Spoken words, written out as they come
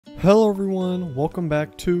Hello everyone, welcome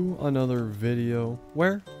back to another video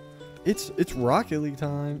where it's Rocket League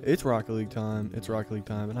time. It's Rocket League time. It's Rocket League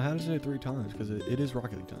time. And I had to say it 3 times because it is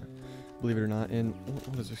Rocket League time. Believe it or not. And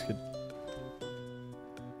what is this kid?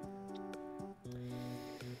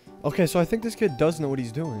 Okay, so I think this kid does know what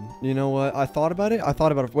he's doing. You know what? I thought about it.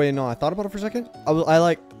 Wait, no, I thought about it for a second.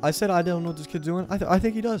 I said I don't know what this kid's doing. I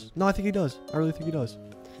think he does. No, I think he does. I really think he does.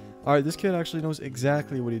 Alright, this kid actually knows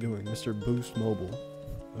exactly what he's doing. Mr. Boost Mobile.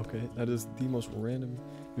 Okay, that is the most random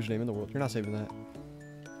username in the world. You're not saving that.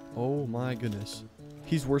 Oh my goodness.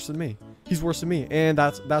 He's worse than me. He's worse than me. And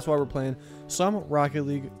that's why we're playing some Rocket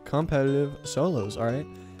League competitive solos, alright?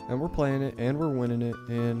 And we're playing it, and we're winning it,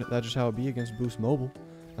 and that's just how it be against Boost Mobile.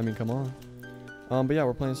 I mean, come on. But yeah,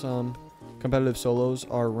 we're playing some competitive solos.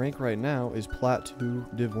 Our rank right now is Plat 2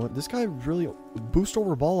 Div 1. This guy really boost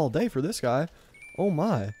over ball all day for this guy. Oh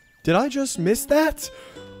my. Did I just miss that?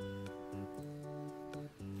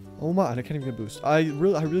 Oh my, I can't even get boost. I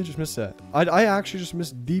really just missed that. I actually just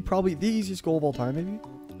missed probably the easiest goal of all time, maybe?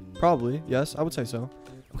 Probably, yes, I would say so.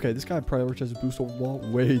 Okay, this guy prioritizes boost over ball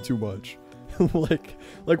way too much. like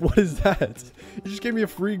what is that? He just gave me a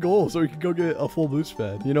free goal so he could go get a full boost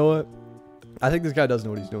pad. You know what? I think this guy does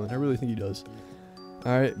know what he's doing. I really think he does.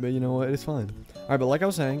 Alright, but you know what? It's fine. Alright, but like I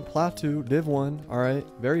was saying, Plat 2, Div 1, alright,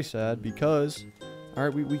 very sad because,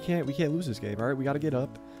 alright, we can't lose this game, alright? We gotta get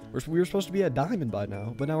up. We were supposed to be at Diamond by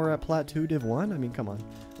now, but now we're at Plat 2 Div 1? I mean, come on.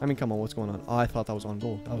 What's going on? Oh, I thought that was on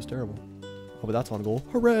goal. That was terrible. Oh, but that's on goal.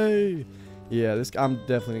 Hooray! Yeah, I'm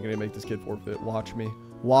definitely going to make this kid forfeit. Watch me.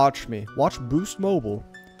 Watch me. Watch Boost Mobile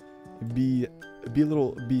be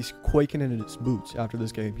quaking in its boots after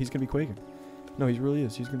this game. He's going to be quaking. No, he really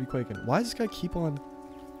is. He's going to be quaking. Why does this guy keep on...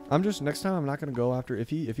 next time I'm not going to go after... If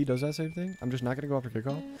he does that same thing, I'm just not going to go after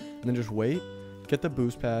kickoff. And then just wait. Get the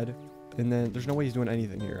boost pad. And then there's no way he's doing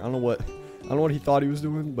anything here. I don't know what he thought he was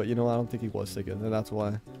doing, but you know, I don't think he was thinking. And that's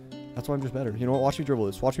why I'm just better. You know what? Watch me dribble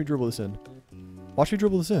this. Watch me dribble this in. Watch me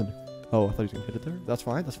dribble this in. Oh, I thought he was gonna hit it there. That's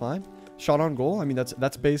fine. That's fine. Shot on goal. I mean,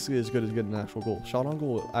 that's basically as good as getting an actual goal. Shot on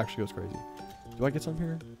goal actually goes crazy. Do I get some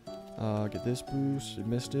here? Get this boost.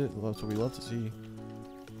 Missed it. That's what we love to see.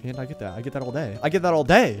 And I get that. I get that all day. I get that all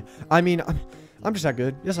day. I mean, I'm just that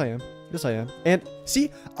good. Yes, I am. Yes, I am. And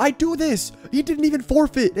see, I do this. He didn't even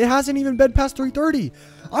forfeit. It hasn't even been past 3:30.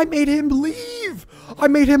 I made him leave. I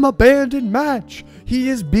made him abandon match. He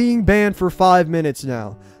is being banned for 5 minutes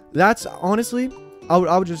now. That's honestly, I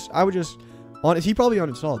would just, he probably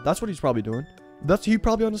uninstalled. That's what he's probably doing. He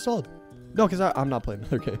probably uninstalled. No, because I'm not playing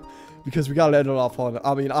another game. Because we gotta end it off on.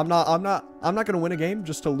 I mean, I'm not gonna win a game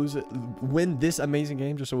just to lose it. Win this amazing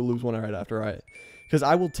game just so we lose one right after, right? Because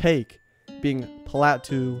I will take being Plat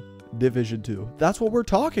 2 Division 2. That's what we're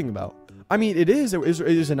talking about. I mean, it is.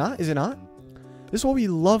 Is it not? Is it not? This is what we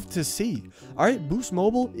love to see. All right, Boost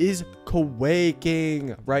Mobile is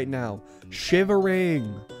quaking right now,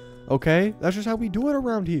 shivering. Okay, that's just how we do it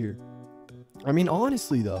around here. I mean,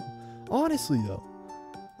 honestly though,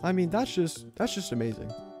 I mean, that's just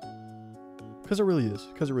amazing. Because it really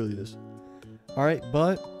is. All right,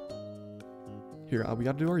 but here we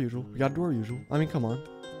got to do our usual. I mean, come on.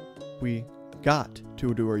 We got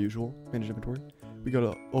to do our usual. Manage inventory. We go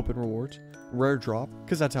to open rewards. Rare drop.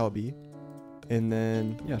 Because that's how it be. And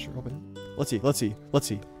then, yeah, sure, open it. Let's see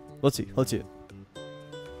it.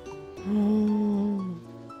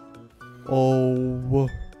 Oh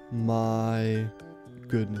my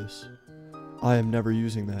goodness. I am never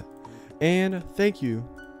using that. And thank you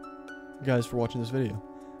guys for watching this video.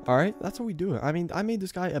 Alright, that's how we do it. I mean, I made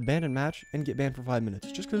this guy abandon match and get banned for 5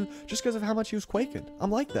 minutes. Just because of how much he was quaking.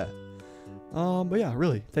 I'm like that. But yeah,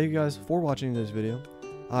 really, thank you guys for watching this video.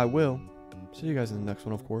 I will see you guys in the next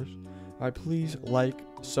one, of course. Alright, please like,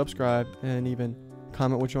 subscribe, and even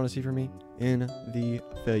comment what you want to see from me in the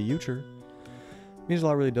future. It means a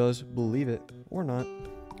lot, really does. Believe it or not.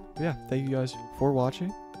 But yeah, thank you guys for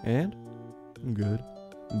watching, and good.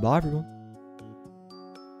 Bye, everyone.